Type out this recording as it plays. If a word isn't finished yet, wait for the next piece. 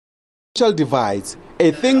Social divides,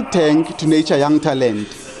 a think tank to nurture young talent.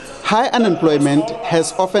 High unemployment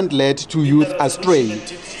has often led to youth astray.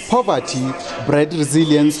 Poverty bred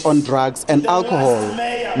resilience on drugs and alcohol.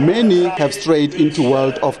 Many have strayed into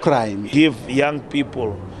world of crime. Give young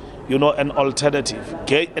people, an alternative.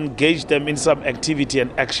 Engage them in some activity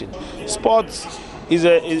and action. Sports is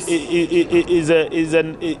an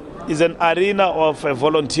arena of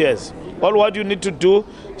volunteers. All what you need to do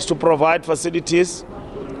is to provide facilities,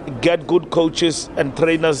 get good coaches and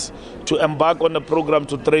trainers to embark on a program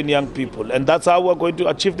to train young people. And that's how we're going to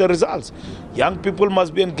achieve the results. Young people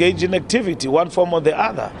must be engaged in activity, one form or the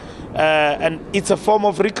other. And it's a form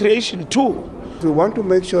of recreation too. We want to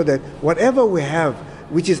make sure that whatever we have,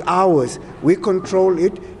 which is ours, we control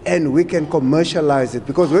it and we can commercialize it.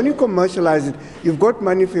 Because when you commercialize it, you've got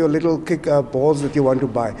money for your little kick balls that you want to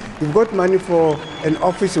buy. You've got money for an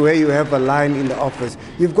office where you have a line in the office.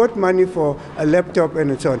 You've got money for a laptop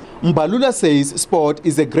and so on. Mbalula says sport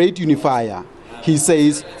is a great unifier. He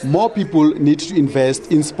says more people need to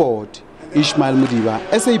invest in sport. Ishmael Mudiba,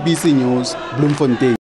 SABC News, Bloemfontein.